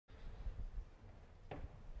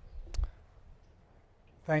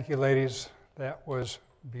Thank you, ladies. That was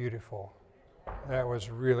beautiful. That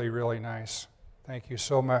was really, really nice. Thank you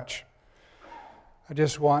so much. I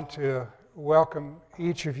just want to welcome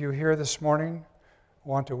each of you here this morning. I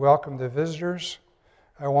want to welcome the visitors.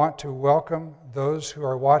 I want to welcome those who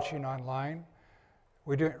are watching online.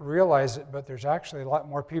 We didn't realize it, but there's actually a lot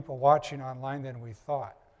more people watching online than we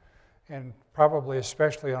thought. And probably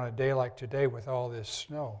especially on a day like today with all this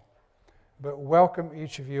snow. But welcome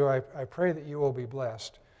each of you. I pray that you will be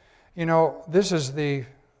blessed. You know, this is the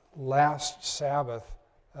last Sabbath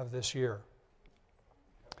of this year.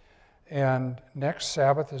 And next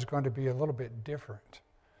Sabbath is going to be a little bit different.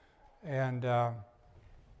 And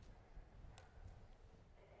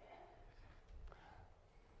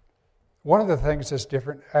one of the things that's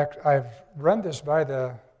different, I've run this by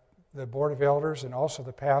the Board of Elders and also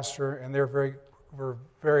the pastor, and were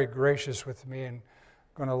very gracious with me and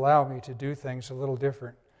going to allow me to do things a little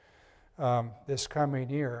different this coming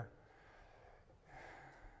year.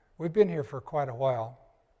 We've been here for quite a while,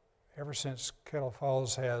 ever since Kettle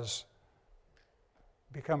Falls has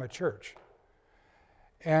become a church.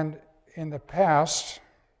 And in the past,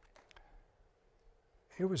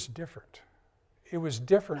 it was different. It was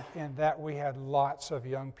different in that we had lots of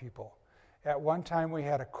young people. At one time, we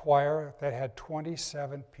had a choir that had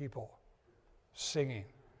 27 people singing.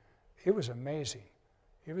 It was amazing.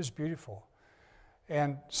 It was beautiful.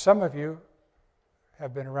 And some of you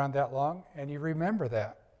have been around that long, and you remember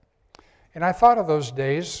that. And I thought of those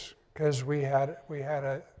days because we had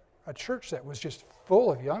a church that was just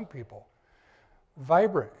full of young people,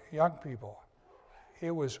 vibrant young people.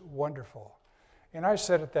 It was wonderful. And I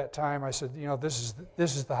said at that time, I said, you know, this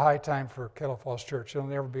is the high time for Kettle Falls Church. It'll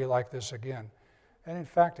never be like this again. And in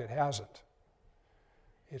fact, it hasn't.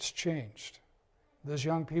 It's changed. Those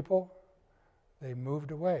young people, they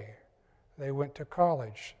moved away. They went to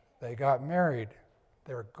college. They got married.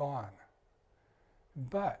 They're gone.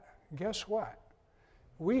 But guess what?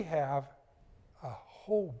 We have a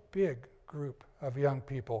whole big group of young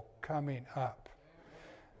people coming up.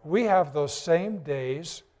 We have those same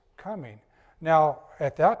days coming. Now,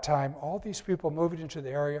 at that time, all these people moved into the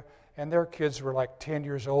area, and their kids were like 10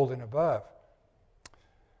 years old and above.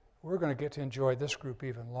 We're going to get to enjoy this group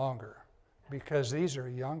even longer because these are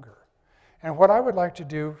younger. And what I would like to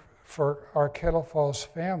do for our Kettle Falls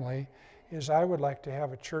family is I would like to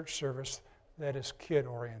have a church service that is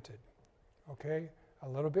kid-oriented, okay? A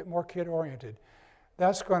little bit more kid-oriented.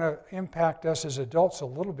 That's going to impact us as adults a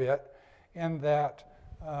little bit in that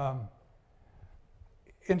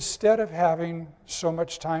instead of having so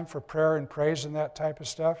much time for prayer and praise and that type of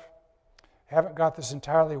stuff, haven't got this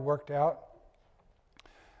entirely worked out.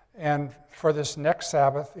 And for this next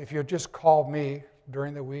Sabbath, if you'll just call me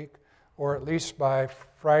during the week, or at least by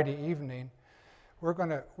Friday evening, we're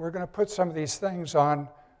going to put some of these things on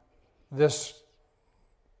this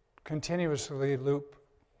continuously loop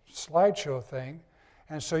slideshow thing,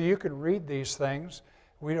 and so you can read these things.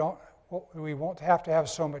 We won't have to have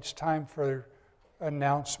so much time for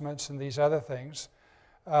announcements and these other things.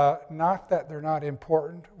 Not that they're not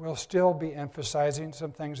important. We'll still be emphasizing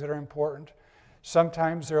some things that are important.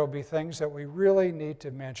 Sometimes there will be things that we really need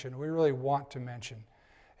to mention, we really want to mention.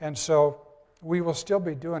 And so we will still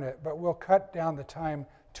be doing it, but we'll cut down the time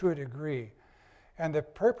to a degree. And the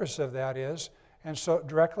purpose of that is, and so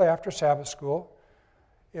directly after Sabbath school,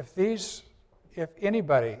 if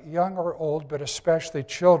anybody, young or old, but especially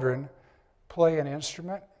children, play an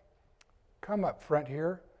instrument, come up front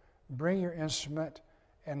here, bring your instrument,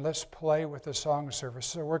 and let's play with the song service.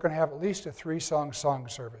 So we're going to have at least a 3-song song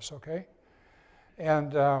service, okay?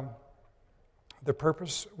 And the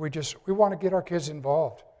purpose, we want to get our kids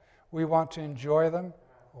involved. We want to enjoy them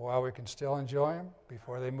while we can still enjoy them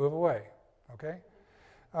before they move away, okay?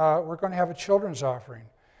 We're going to have a children's offering.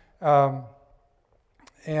 And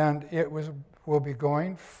will be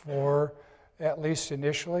going for, at least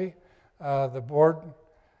initially, the board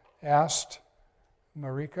asked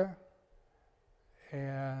Marika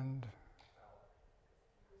and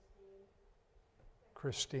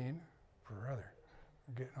Christine, brother,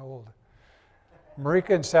 I'm getting old.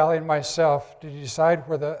 Marika and Sally and myself to decide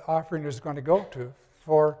where the offering is going to go to.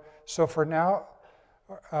 So for now,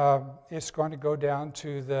 it's going to go down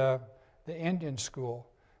to the Indian school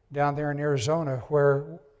down there in Arizona,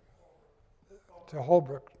 to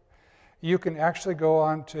Holbrook. You can actually go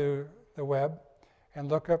onto the web and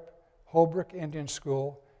look up Holbrook Indian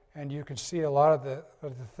School, and you can see a lot of the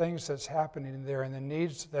things that's happening there and the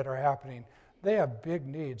needs that are happening. They have big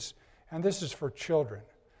needs, and this is for children.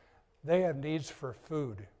 They have needs for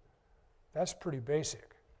food. That's pretty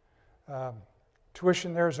basic.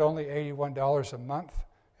 Tuition there is only $81 a month,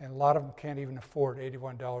 and a lot of them can't even afford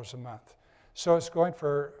 $81 a month. So it's going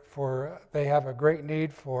they have a great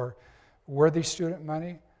need for worthy student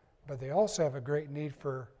money, but they also have a great need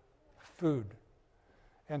for food.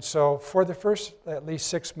 And so for the first at least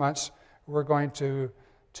 6 months, we're going to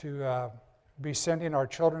be sending our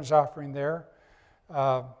children's offering there.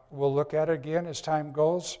 We'll look at it again as time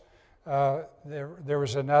goes. There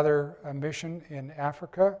was another mission in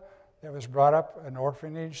Africa that was brought up, an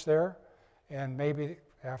orphanage there, and maybe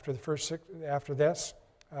after this,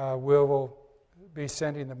 we'll be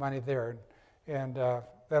sending the money there, and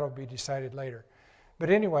that'll be decided later. But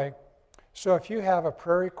anyway, so if you have a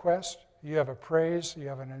prayer request, you have a praise, you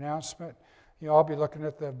have an announcement, I'll be looking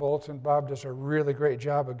at the bulletin. Bob does a really great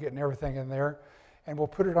job of getting everything in there, and we'll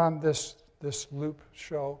put it on this loop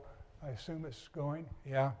show. I assume it's going,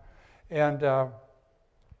 yeah. And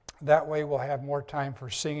that way we'll have more time for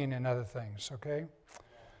singing and other things, okay?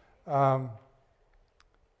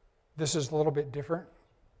 This is a little bit different.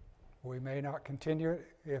 We may not continue it.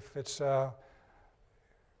 If it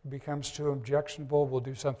becomes too objectionable, we'll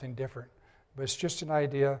do something different. But it's just an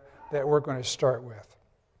idea that we're going to start with.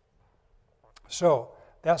 So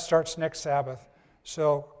that starts next Sabbath.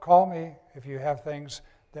 So call me if you have things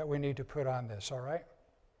that we need to put on this, all right?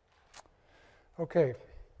 Okay.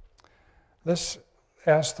 Let's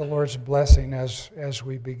ask the Lord's blessing as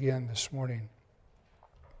we begin this morning.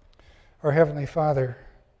 Our Heavenly Father,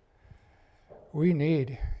 we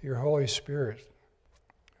need your Holy Spirit.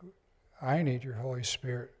 I need your Holy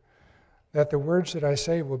Spirit. That the words that I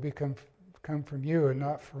say will come from you and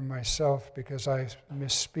not from myself, because I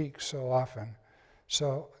misspeak so often.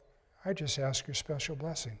 So I just ask your special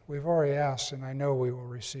blessing. We've already asked, and I know we will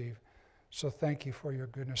receive. So thank you for your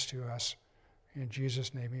goodness to us. In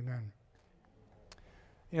Jesus' name, amen.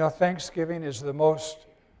 Thanksgiving is the most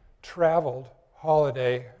traveled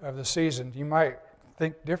holiday of the season. You might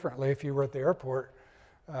think differently if you were at the airport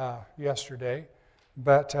yesterday,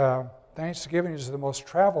 but Thanksgiving is the most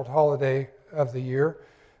traveled holiday of the year,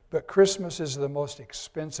 but Christmas is the most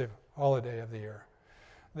expensive holiday of the year.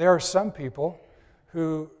 There are some people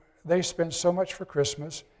who they spend so much for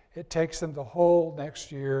Christmas, it takes them the whole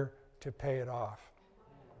next year to pay it off.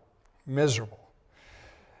 Miserable.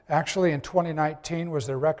 Actually, in 2019 was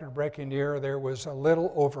the record-breaking year. There was a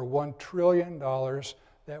little over $1 trillion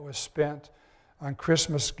that was spent on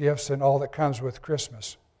Christmas gifts and all that comes with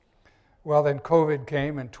Christmas. Well, then COVID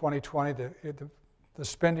came in 2020. The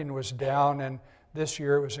spending was down, and this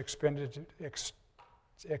year it was expected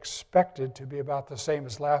to be about the same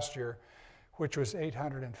as last year, which was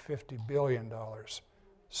 $850 billion.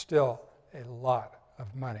 Still a lot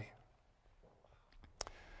of money.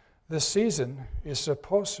 This season is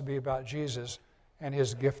supposed to be about Jesus and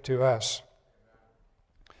his gift to us.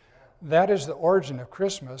 That is the origin of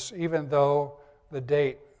Christmas, even though the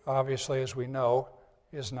date, obviously, as we know,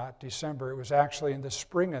 is not December. It was actually in the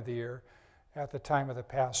spring of the year at the time of the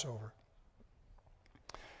Passover.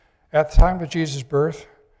 At the time of Jesus' birth,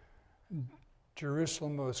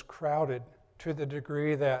 Jerusalem was crowded to the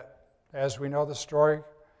degree that, as we know the story,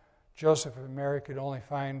 Joseph and Mary could only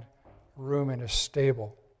find room in a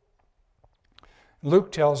stable.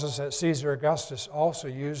 Luke tells us that Caesar Augustus also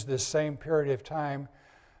used this same period of time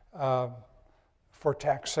for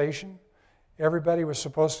taxation. Everybody was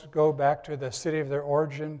supposed to go back to the city of their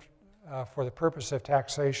origin for the purpose of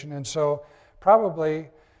taxation. And so probably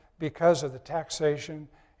because of the taxation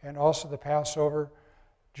and also the Passover,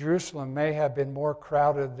 Jerusalem may have been more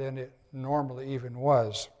crowded than it normally even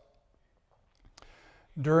was.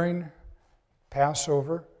 During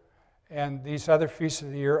Passover and these other feasts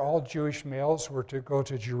of the year, all Jewish males were to go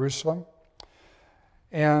to Jerusalem.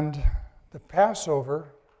 And the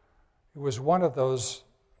Passover was one of those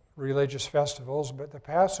religious festivals, but the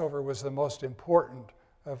Passover was the most important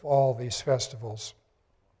of all these festivals.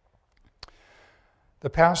 The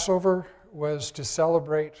Passover was to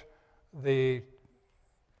celebrate the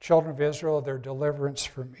children of Israel, their deliverance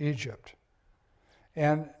from Egypt.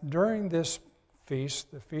 And during this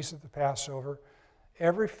feast, the Feast of the Passover,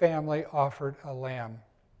 every family offered a lamb.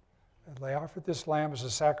 And they offered this lamb as a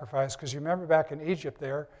sacrifice, because you remember back in Egypt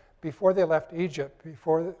there, before they left Egypt,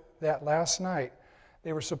 before that last night,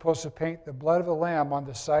 they were supposed to paint the blood of the lamb on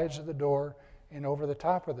the sides of the door and over the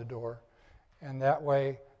top of the door. And that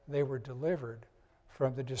way they were delivered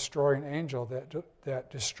from the destroying angel that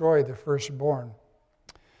destroyed the firstborn.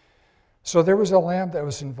 So there was a lamb that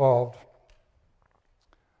was involved.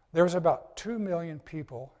 There was about 2 million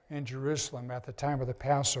people in Jerusalem at the time of the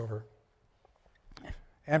Passover.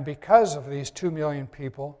 And because of these 2 million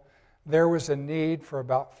people, there was a need for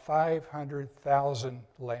about 500,000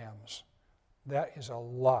 lambs. That is a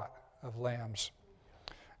lot of lambs.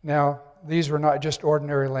 Now, these were not just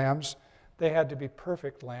ordinary lambs. They had to be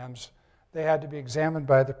perfect lambs. They had to be examined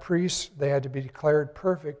by the priests. They had to be declared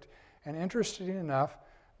perfect. And interestingly enough,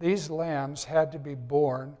 these lambs had to be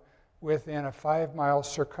born within a 5-mile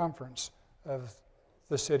circumference of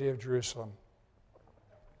the city of Jerusalem.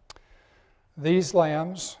 These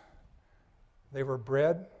lambs, they were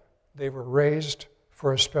bred, they were raised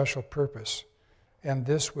for a special purpose. And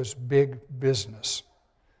this was big business.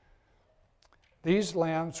 These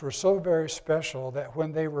lambs were so very special that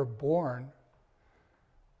when they were born,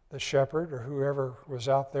 the shepherd or whoever was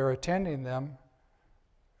out there attending them,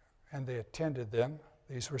 and they attended them,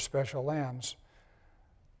 these were special lambs.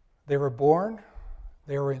 They were born,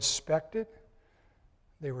 they were inspected,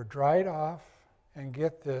 they were dried off, and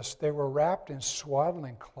get this, they were wrapped in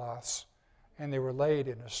swaddling cloths, and they were laid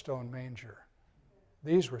in a stone manger.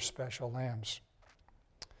 These were special lambs.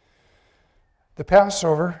 The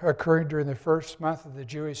Passover occurred during the first month of the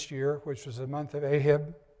Jewish year, which was the month of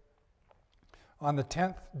Ahab. On the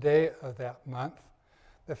 10th day of that month,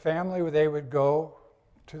 the family, they would go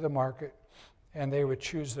to the market and they would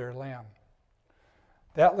choose their lamb.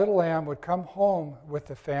 That little lamb would come home with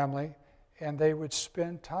the family and they would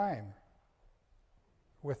spend time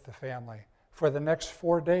with the family for the next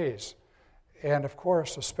 4 days. And of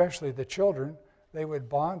course, especially the children, they would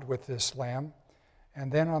bond with this lamb. And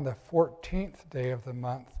then on the 14th day of the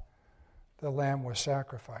month, the lamb was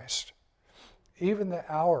sacrificed. Even the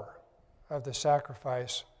hour of the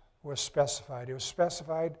sacrifice was specified. It was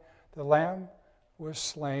specified the lamb was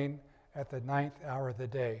slain at the 9th hour of the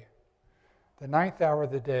day. The 9th hour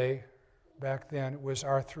of the day back then was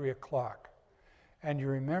our 3 o'clock. And you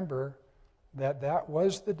remember that that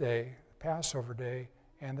was the day, Passover day,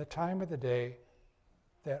 and the time of the day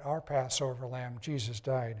that our Passover lamb, Jesus,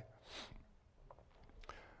 died.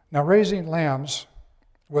 Now, raising lambs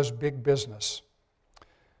was big business.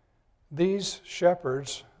 These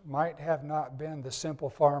shepherds might have not been the simple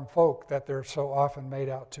farm folk that they're so often made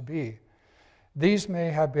out to be. These may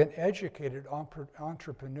have been educated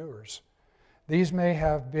entrepreneurs. These may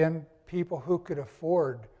have been people who could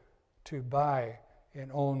afford to buy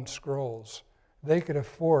and own scrolls. They could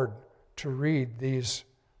afford to read these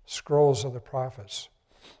scrolls of the prophets.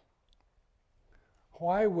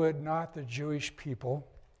 Why would not the Jewish people,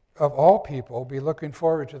 of all people, be looking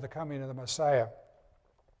forward to the coming of the Messiah?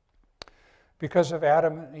 Because of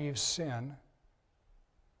Adam and Eve's sin,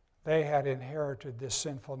 they had inherited this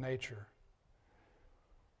sinful nature.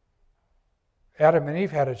 Adam and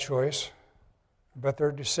Eve had a choice, but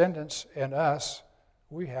their descendants and us,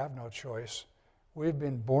 we have no choice. We've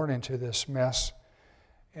been born into this mess,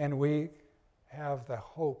 and we have the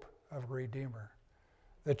hope of a Redeemer.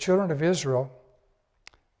 The children of Israel,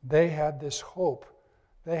 they had this hope.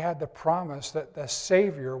 They had the promise that the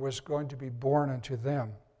Savior was going to be born unto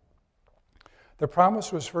them. The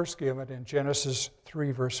promise was first given in Genesis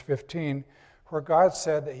 3, verse 15, where God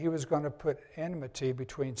said that he was going to put enmity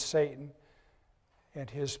between Satan and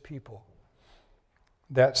his people.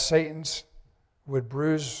 That Satan's would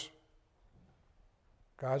bruise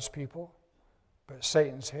God's people, but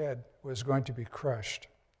Satan's head was going to be crushed.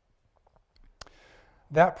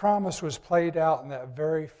 That promise was played out in that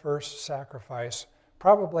very first sacrifice,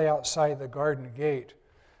 probably outside the garden gate,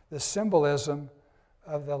 the symbolism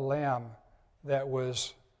of the lamb that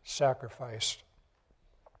was sacrificed.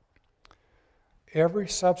 Every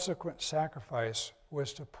subsequent sacrifice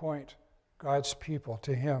was to point God's people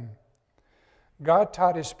to him. God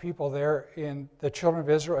taught his people there in the children of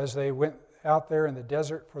Israel as they went out there in the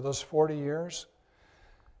desert for those 40 years.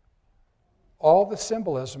 All the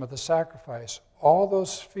symbolism of the sacrifice, all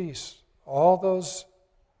those feasts, all those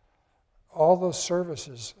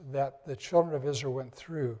services that the children of Israel went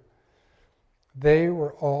through, they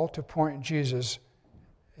were all to point Jesus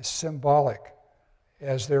as symbolic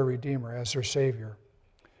as their Redeemer, as their Savior.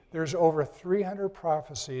 There's over 300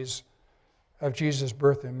 prophecies of Jesus'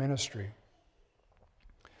 birth and ministry.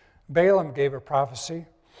 Balaam gave a prophecy.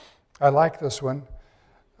 I like this one.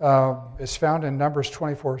 It's found in Numbers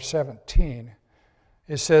 24:17.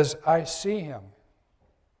 It says, I see him,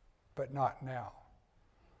 but not now.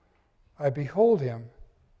 I behold him,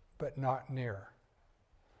 but not near.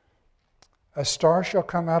 A star shall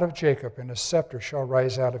come out of Jacob, and a scepter shall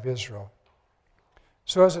rise out of Israel.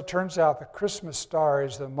 So as it turns out, the Christmas star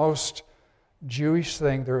is the most Jewish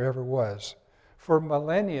thing there ever was. For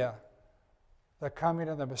millennia, the coming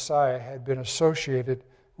of the Messiah had been associated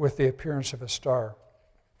with the appearance of a star.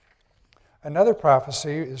 Another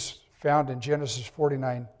prophecy is found in Genesis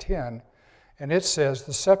 49:10, and it says,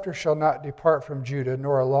 the scepter shall not depart from Judah,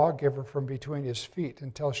 nor a lawgiver from between his feet,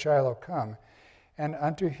 until Shiloh come. and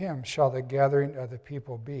unto him shall the gathering of the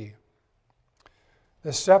people be.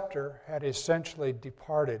 The scepter had essentially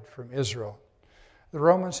departed from Israel. The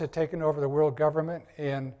Romans had taken over the world government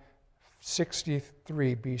in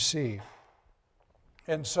 63 BC.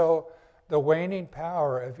 And so the waning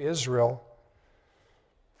power of Israel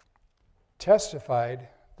testified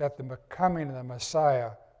that the coming of the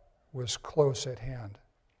Messiah was close at hand.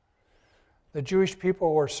 The Jewish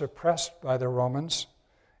people were suppressed by the Romans,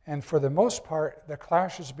 and for the most part, the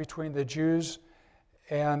clashes between the Jews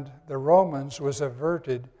and the Romans was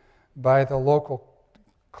averted by the local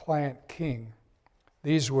client king.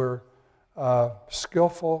 These were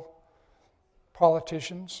skillful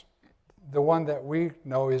politicians. The one that we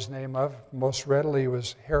know his name of most readily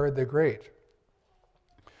was Herod the Great.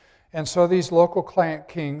 And so these local client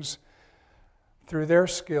kings, through their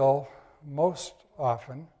skill, most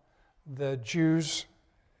often, the Jews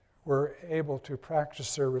were able to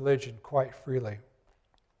practice their religion quite freely.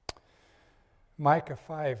 Micah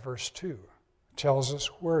 5, verse 2, tells us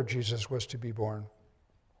where Jesus was to be born.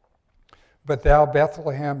 But thou,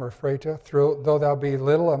 Bethlehem Ephratah, though thou be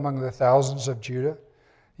little among the thousands of Judah,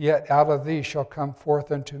 yet out of thee shall come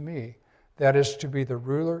forth unto me, that is to be the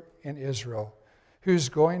ruler in Israel, whose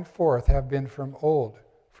going forth have been from old,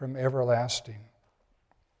 from everlasting.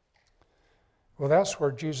 Well, that's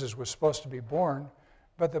where Jesus was supposed to be born,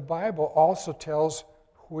 but the Bible also tells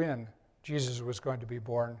when Jesus was going to be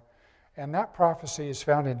born. And that prophecy is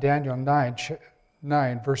found in Daniel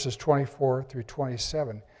 9 verses 24 through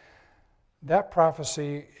 27. That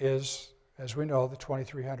prophecy is, as we know, the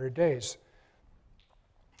 2300 days.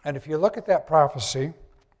 And if you look at that prophecy,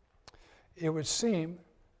 it would seem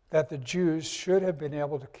that the Jews should have been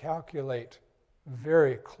able to calculate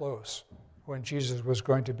very close when Jesus was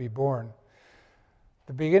going to be born.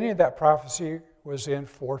 The beginning of that prophecy was in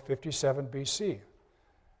 457 BC.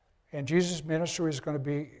 And Jesus' ministry was going to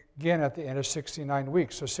begin at the end of 69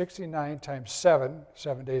 weeks. So 69 times 7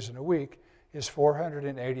 days in a week, is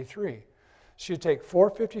 483. So you take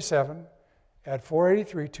 457, add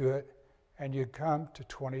 483 to it, and you come to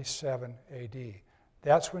 27 AD.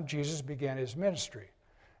 That's when Jesus began his ministry.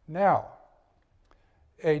 Now,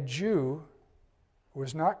 a Jew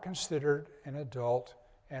was not considered an adult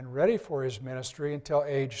and ready for his ministry until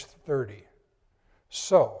age 30.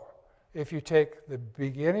 So, if you take the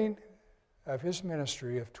beginning of his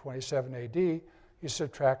ministry of 27 AD, you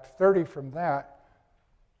subtract 30 from that,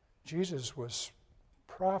 Jesus was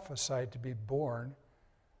prophesied to be born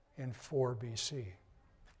in 4 BC.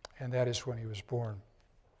 And that is when he was born.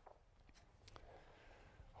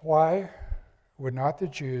 Why would not the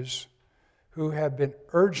Jews who had been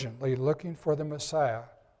urgently looking for the Messiah,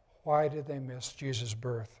 why did they miss Jesus'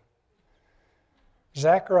 birth?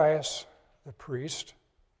 Zacharias, the priest,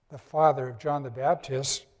 the father of John the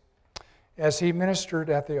Baptist, as he ministered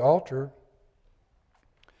at the altar,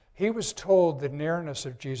 he was told the nearness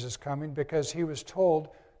of Jesus coming because he was told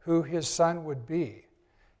who his son would be.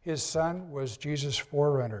 His son was Jesus'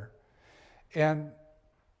 forerunner. And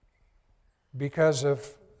because of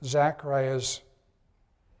Zacharias'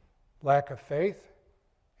 lack of faith,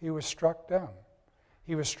 he was struck dumb.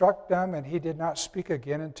 He was struck dumb and he did not speak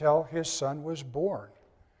again until his son was born.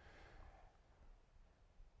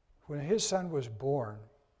 When his son was born,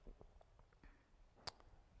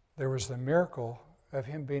 there was the miracle of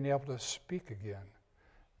him being able to speak again.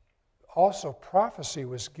 Also, prophecy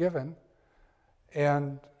was given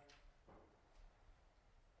and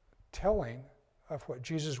telling of what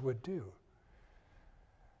Jesus would do.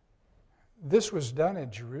 This was done in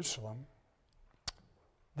Jerusalem.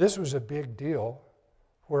 This was a big deal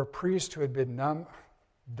where a priest who had been dumb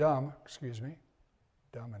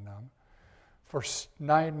and numb, for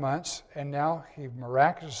 9 months, and now he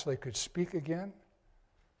miraculously could speak again.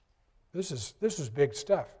 This is big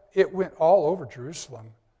stuff. It went all over Jerusalem.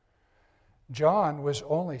 John was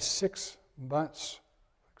only 6 months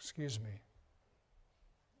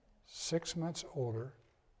older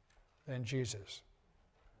than Jesus.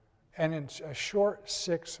 And in a short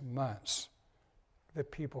 6 months, the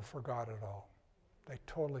people forgot it all. They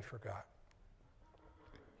totally forgot.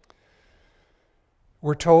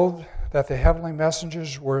 We're told that the heavenly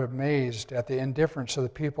messengers were amazed at the indifference of the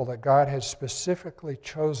people that God had specifically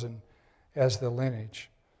chosen as the lineage.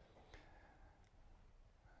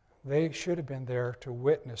 They should have been there to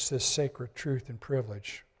witness this sacred truth and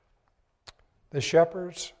privilege. The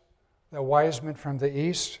shepherds, the wise men from the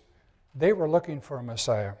east, they were looking for a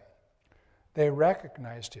Messiah. They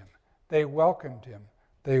recognized him. They welcomed him.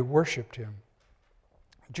 They worshiped him.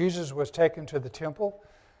 Jesus was taken to the temple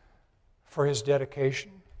for his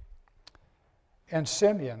dedication. And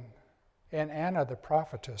Simeon and Anna the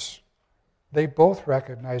prophetess They both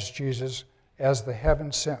recognized Jesus as the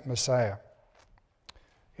heaven-sent Messiah.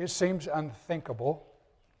 It seems unthinkable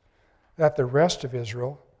that the rest of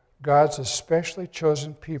Israel, God's especially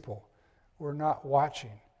chosen people, were not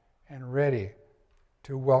watching and ready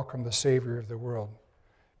to welcome the Savior of the world,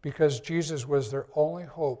 because Jesus was their only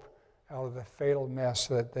hope out of the fatal mess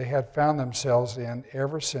that they had found themselves in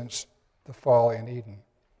ever since the fall in Eden.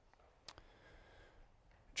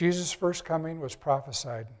 Jesus' first coming was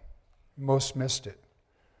prophesied. Most missed it.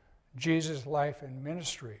 Jesus' life and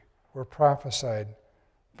ministry were prophesied,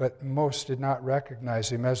 but most did not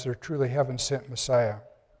recognize him as their truly heaven-sent Messiah.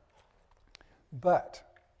 But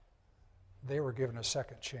they were given a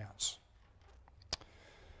second chance.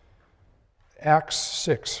 Acts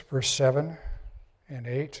 6, verse 7 and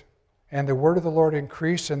 8. And the word of the Lord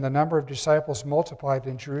increased, and the number of disciples multiplied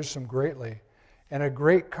in Jerusalem greatly. And a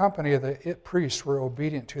great company of the priests were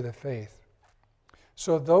obedient to the faith.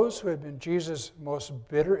 So those who had been Jesus' most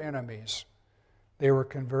bitter enemies, they were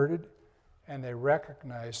converted, and they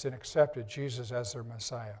recognized and accepted Jesus as their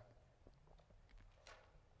Messiah.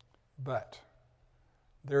 But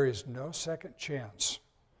there is no second chance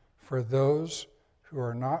for those who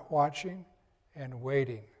are not watching and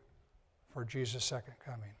waiting for Jesus' second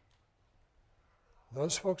coming.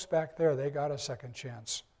 Those folks back there, they got a second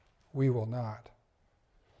chance. We will not.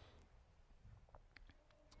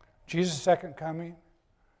 Jesus' second coming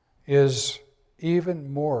is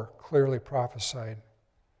even more clearly prophesied.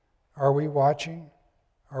 Are we watching?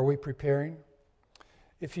 Are we preparing?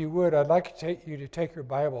 If you would, I'd like you to take your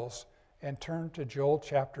Bibles and turn to Joel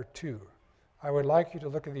chapter 2. I would like you to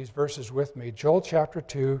look at these verses with me. Joel chapter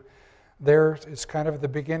 2, there it's kind of the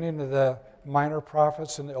beginning of the minor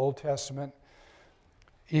prophets in the Old Testament.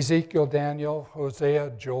 Ezekiel, Daniel,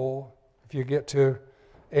 Hosea, Joel. If you get to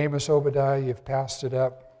Amos, Obadiah, you've passed it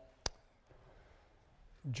up.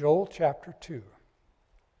 Joel chapter 2.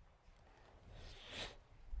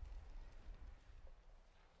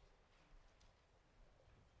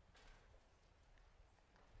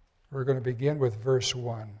 We're going to begin with verse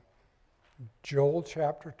 1. Joel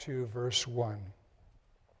chapter 2, verse 1.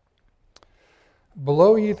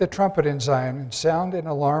 Blow ye the trumpet in Zion, and sound an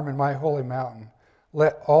alarm in my holy mountain.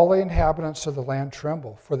 Let all the inhabitants of the land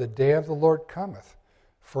tremble, for the day of the Lord cometh,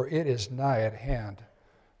 for it is nigh at hand.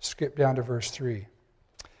 Skip down to verse 3.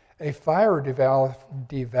 A fire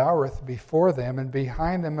devoureth before them, and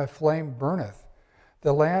behind them a flame burneth.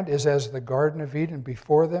 The land is as the Garden of Eden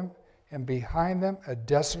before them, and behind them a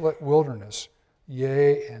desolate wilderness.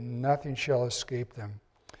 Yea, and nothing shall escape them.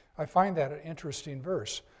 I find that an interesting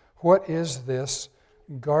verse. What is this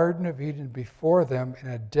Garden of Eden before them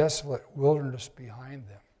and a desolate wilderness behind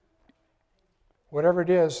them? Whatever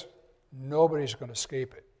it is, nobody's going to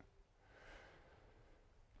escape it.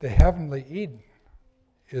 The heavenly Eden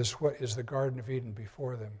is what is the Garden of Eden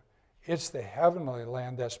before them. It's the heavenly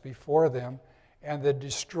land that's before them, and the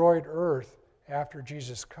destroyed earth after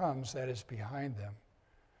Jesus comes that is behind them.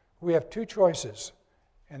 We have two choices,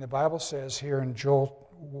 and the Bible says here in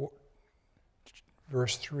Joel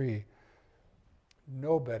verse 3,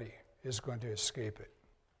 nobody is going to escape it.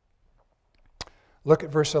 Look at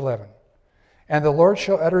verse 11. And the Lord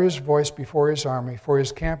shall utter his voice before his army, for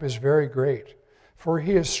his camp is very great. For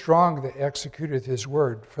he is strong that executeth his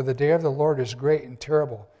word. For the day of the Lord is great and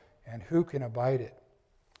terrible, and who can abide it?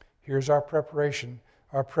 Here's our preparation.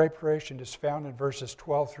 Our preparation is found in verses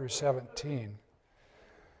 12 through 17.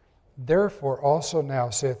 Therefore also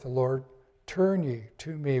now, saith the Lord, turn ye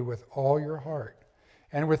to me with all your heart,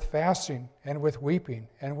 and with fasting, and with weeping,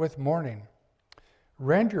 and with mourning.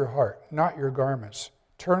 Rend your heart, not your garments.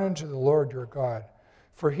 Turn unto the Lord your God.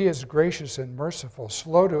 For he is gracious and merciful,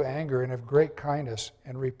 slow to anger, and of great kindness,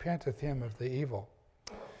 and repenteth him of the evil.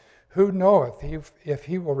 Who knoweth if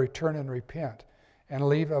he will return and repent, and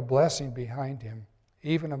leave a blessing behind him,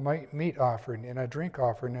 even a meat offering and a drink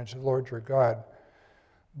offering unto the Lord your God?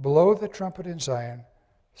 Blow the trumpet in Zion,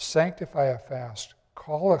 sanctify a fast,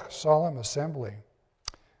 call a solemn assembly.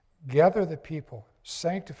 Gather the people,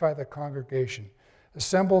 sanctify the congregation,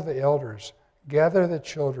 assemble the elders, gather the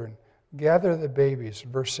children, gather the babies.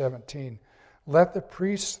 Verse 17. Let the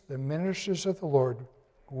priests, the ministers of the Lord,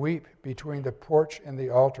 weep between the porch and the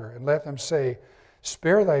altar, and let them say,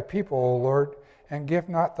 spare thy people, O Lord, and give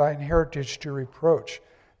not thine heritage to reproach,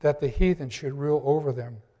 that the heathen should rule over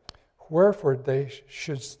them. Wherefore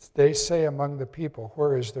should they say among the people,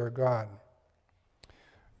 where is their God?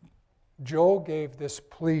 Joel gave this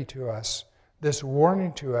plea to us, this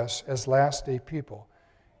warning to us as last day people.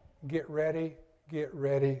 Get ready, get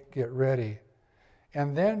ready, get ready.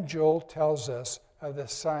 And then Joel tells us of the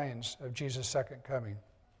signs of Jesus' second coming.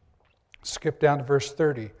 Skip down to verse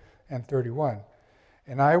 30 and 31.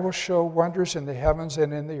 And I will show wonders in the heavens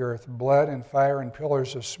and in the earth, blood and fire and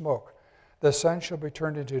pillars of smoke. The sun shall be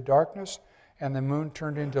turned into darkness, and the moon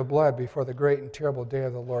turned into blood before the great and terrible day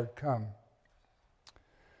of the Lord come.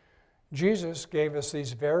 Jesus gave us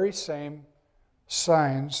these very same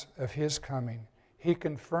signs of his coming. He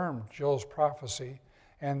confirmed Joel's prophecy,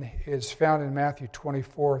 and is found in Matthew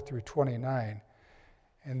 24 through 29.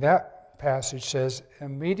 And that passage says,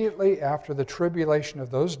 immediately after the tribulation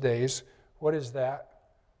of those days, what is that?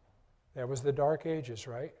 That was the Dark Ages,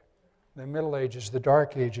 right? The Middle Ages, the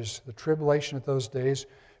Dark Ages, the tribulation of those days.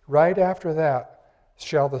 Right after that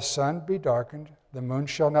shall the sun be darkened, the moon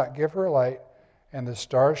shall not give her light, and the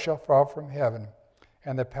stars shall fall from heaven,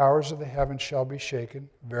 and the powers of the heavens shall be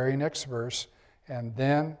shaken. Very next verse. And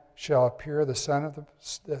then shall appear the sign of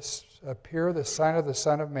the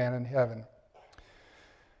Son of Man in heaven.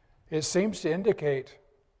 It seems to indicate,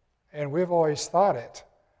 and we've always thought it,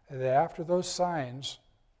 that after those signs,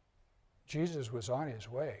 Jesus was on his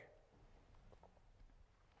way.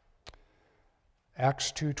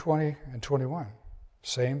 Acts 2:20 and 21,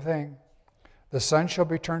 same thing. The sun shall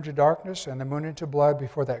be turned to darkness and the moon into blood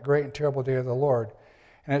before that great and terrible day of the Lord.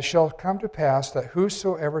 And it shall come to pass that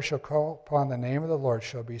whosoever shall call upon the name of the Lord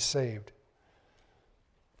shall be saved.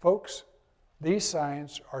 Folks, these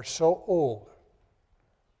signs are so old,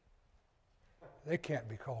 they can't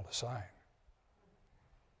be called a sign.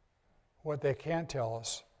 What they can tell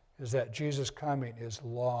us is that Jesus' coming is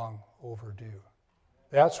long overdue.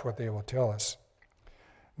 That's what they will tell us.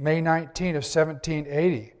 May 19 of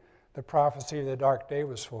 1780, the prophecy of the dark day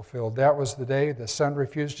was fulfilled. That was the day the sun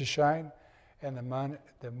refused to shine and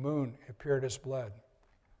the moon appeared as blood.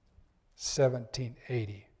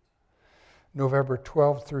 1780. November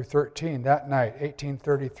 12 through 13, that night,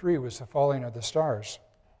 1833, was the falling of the stars.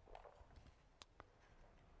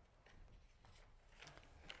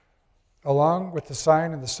 Along with the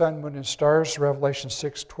sign of the sun, moon, and stars, Revelation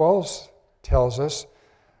 6:12 tells us,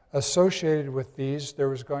 associated with these, there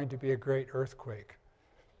was going to be a great earthquake.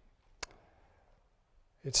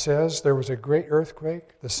 It says, there was a great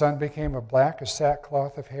earthquake, the sun became a black as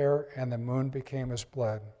sackcloth of hair, and the moon became as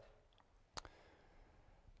blood.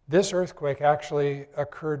 This earthquake actually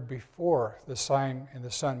occurred before the sign in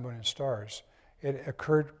the sun, moon, and stars. It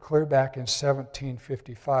occurred clear back in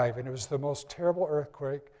 1755, and it was the most terrible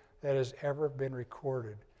earthquake that has ever been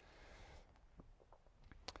recorded.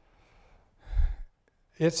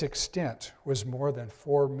 Its extent was more than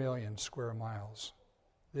 4 million square miles.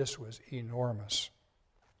 This was enormous.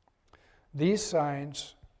 These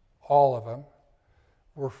signs, all of them,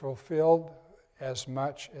 were fulfilled as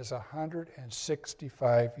much as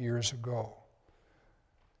 165 years ago.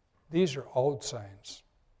 These are old signs.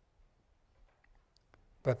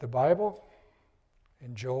 But the Bible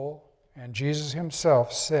and Joel and Jesus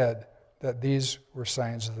himself said that these were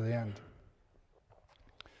signs of the end.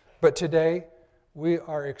 But today, we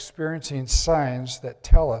are experiencing signs that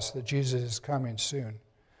tell us that Jesus is coming soon.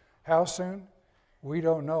 How soon? We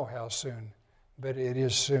don't know how soon, but it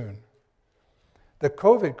is soon. The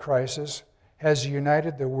COVID crisis has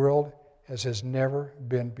united the world as has never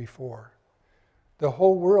been before. The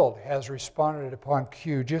whole world has responded upon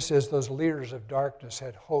cue, just as those leaders of darkness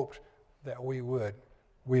had hoped that we would.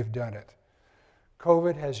 We've done it.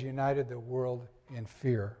 COVID has united the world in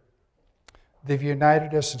fear. They've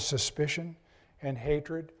united us in suspicion and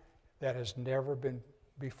hatred that has never been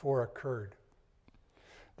before occurred.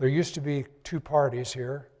 There used to be two parties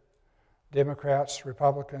here, Democrats,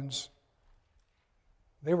 Republicans.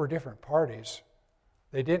 They were different parties.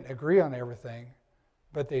 They didn't agree on everything,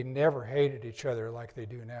 but they never hated each other like they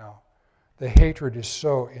do now. The hatred is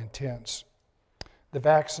so intense. The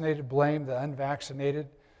vaccinated blame the unvaccinated.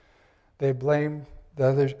 They blame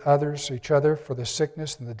the each other for the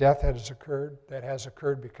sickness and the death that has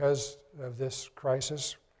occurred because of this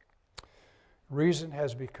crisis. Reason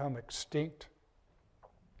has become extinct.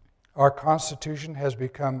 Our Constitution has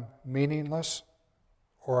become meaningless,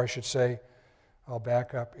 or I should say, I'll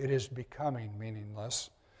back up, it is becoming meaningless.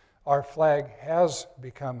 Our flag has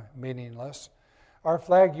become meaningless. Our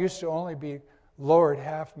flag used to only be lowered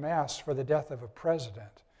half-mast for the death of a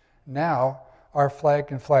president. Now, our flag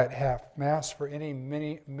can fly at half-mast for any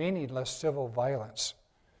meaningless civil violence.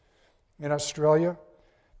 In Australia,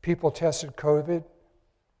 people tested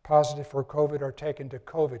positive for COVID are taken to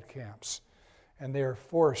COVID camps, and they are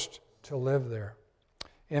forced to live there.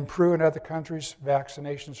 In Peru and other countries,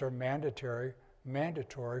 vaccinations are mandatory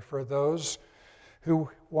for those who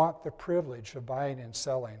want the privilege of buying and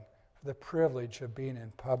selling, the privilege of being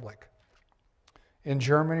in public. In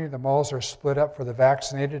Germany, the malls are split up for the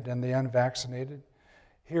vaccinated and the unvaccinated.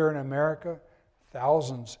 Here in America,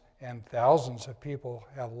 thousands and thousands of people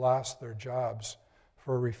have lost their jobs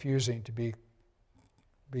for refusing to be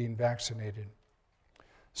being vaccinated.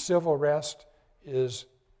 Civil unrest is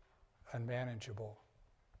unmanageable.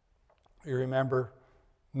 You remember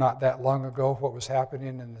not that long ago what was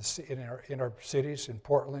happening in our cities, in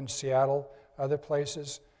Portland, Seattle, other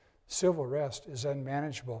places. Civil unrest is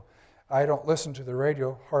unmanageable. I don't listen to the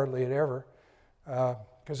radio hardly ever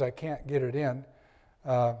because I can't get it in.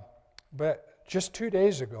 But just 2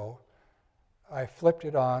 days ago, I flipped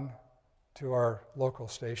it on to our local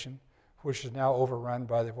station, which is now overrun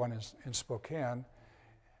by the one in Spokane,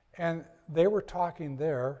 and they were talking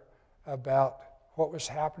there about what was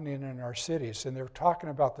happening in our cities, and they were talking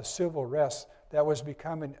about the civil unrest that was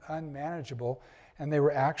becoming unmanageable, and they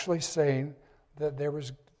were actually saying that there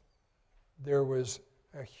was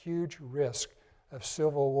a huge risk of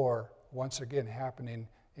civil war once again happening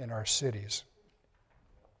in our cities.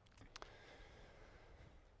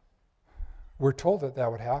 We're told that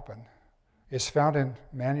that would happen. It's found in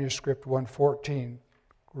manuscript 114,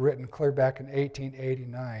 written clear back in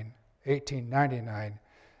 1899,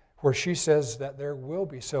 where she says that there will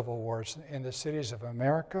be civil wars in the cities of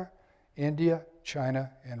America, India,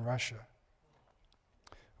 China, and Russia.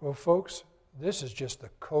 Well, folks, this is just the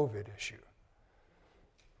COVID issue.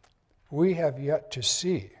 We have yet to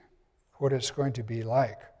see what it's going to be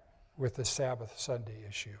like with the Sabbath Sunday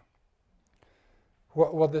issue.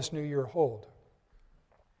 What will this new year hold?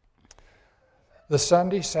 The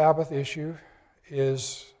Sunday Sabbath issue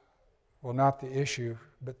is, well, not the issue,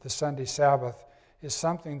 but the Sunday Sabbath is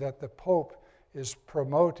something that the Pope is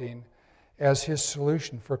promoting as his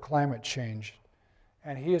solution for climate change.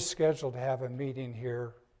 And he is scheduled to have a meeting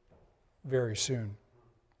here very soon.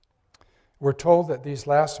 We're told that these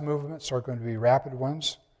last movements are going to be rapid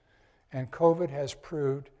ones, and COVID has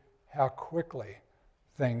proved how quickly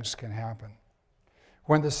things can happen.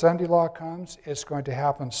 When the Sunday law comes, it's going to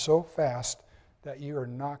happen so fast that you are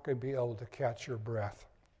not going to be able to catch your breath.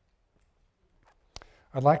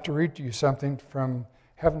 I'd like to read to you something from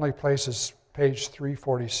Heavenly Places, page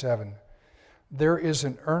 347. There is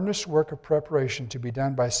an earnest work of preparation to be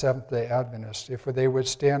done by Seventh-day Adventists if they would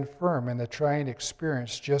stand firm in the trying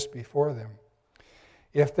experience just before them.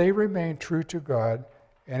 If they remain true to God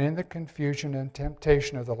and in the confusion and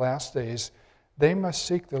temptation of the last days, they must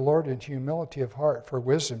seek the Lord in humility of heart for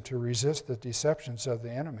wisdom to resist the deceptions of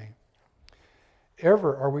the enemy.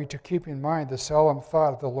 Ever are we to keep in mind the solemn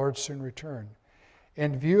thought of the Lord's soon return.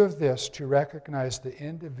 In view of this, to recognize the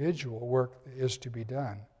individual work that is to be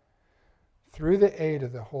done. Through the aid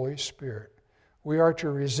of the Holy Spirit, we are to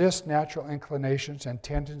resist natural inclinations and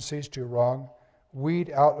tendencies to wrong,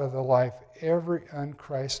 weed out of the life every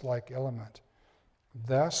un-Christ-like element.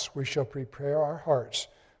 Thus, we shall prepare our hearts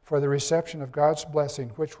for the reception of God's blessing,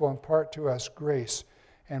 which will impart to us grace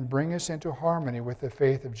and bring us into harmony with the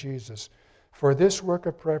faith of Jesus. For this work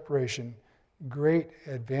of preparation, great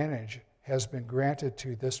advantage has been granted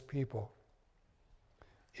to this people.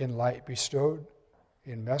 In light bestowed,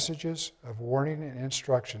 in messages of warning and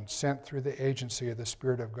instruction sent through the agency of the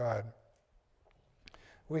Spirit of God.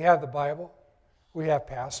 We have the Bible, we have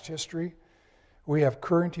past history, we have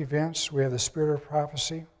current events, we have the Spirit of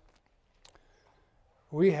prophecy.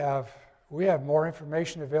 We have more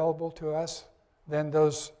information available to us than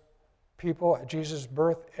those people at Jesus'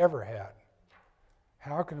 birth ever had.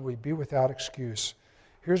 How can we be without excuse?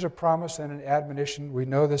 Here's a promise and an admonition. We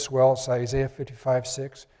know this well. It's Isaiah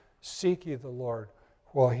 55:6. Seek ye the Lord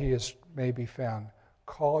while he may be found.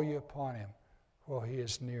 Call ye upon him while he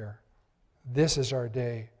is near. This is our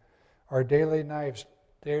day. Our daily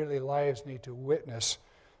lives need to witness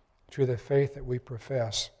to the faith that we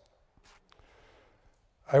profess.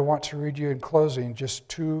 I want to read you in closing just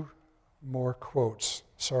 2 more quotes.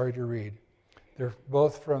 Sorry to read. They're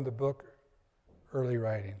both from the book Early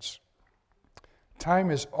Writings.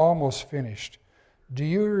 Time is almost finished. Do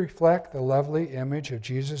you reflect the lovely image of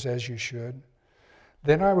Jesus as you should?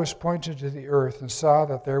 Then I was pointed to the earth and saw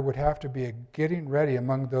that there would have to be a getting ready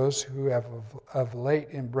among those who have of late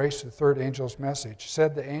embraced the third angel's message.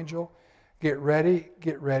 Said the angel, get ready,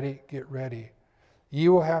 get ready, get ready.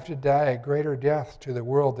 You will have to die a greater death to the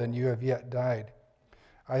world than you have yet died.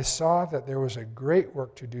 I saw that there was a great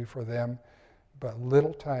work to do for them, but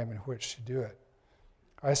little time in which to do it.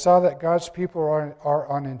 I saw that God's people are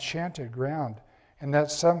on enchanted ground, and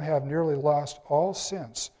that some have nearly lost all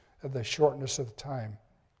sense of the shortness of time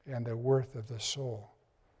and the worth of the soul.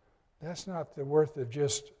 That's not the worth of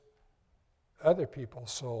just other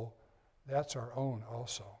people's soul. That's our own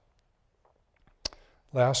also.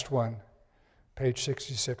 Last one, page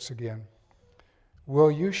 66 again.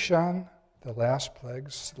 Will you shun the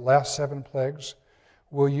last 7 plagues?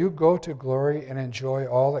 Will you go to glory and enjoy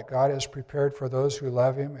all that God has prepared for those who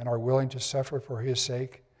love him and are willing to suffer for his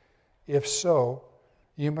sake? If so,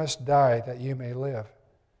 you must die that you may live.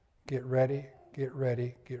 Get ready, get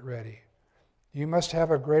ready, get ready. You must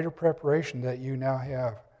have a greater preparation that you now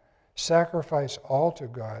have. Sacrifice all to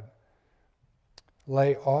God.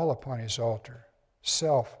 Lay all upon his altar.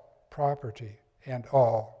 Self, property, and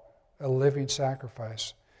all. A living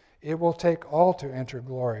sacrifice. It will take all to enter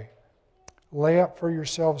glory. Lay up for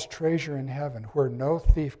yourselves treasure in heaven, where no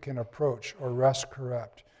thief can approach or rust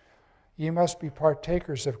corrupt. You must be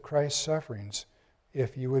partakers of Christ's sufferings,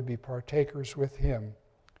 if you would be partakers with him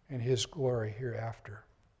in his glory hereafter.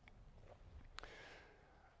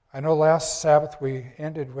 I know last Sabbath we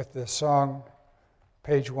ended with the song,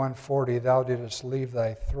 page 140, Thou Didst Leave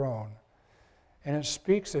Thy Throne. And it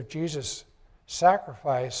speaks of Jesus'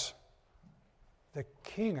 sacrifice, the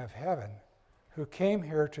King of heaven, who came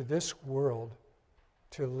here to this world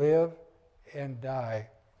to live and die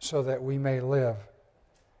so that we may live.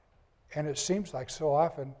 And it seems like so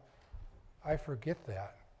often I forget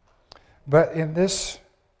that. But in this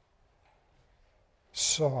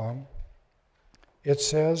song, it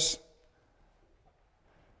says,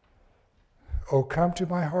 "O come to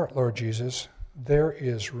my heart, Lord Jesus, there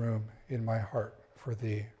is room in my heart for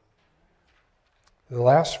thee." The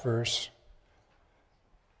last verse,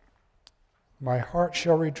 "My heart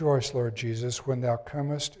shall rejoice, Lord Jesus, when thou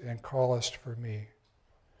comest and callest for me."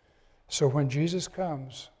 So when Jesus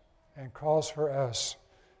comes and calls for us,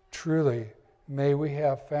 truly may we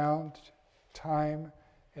have found time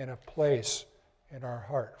and a place in our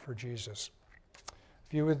heart for Jesus.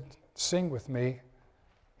 If you would sing with me,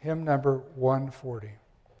 hymn number 140.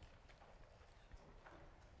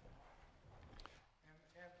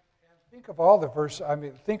 And think of all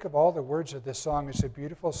the think of all the words of this song. It's a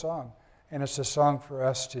beautiful song. And it's a song for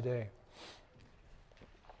us today.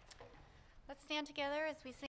 Let's stand together as we sing.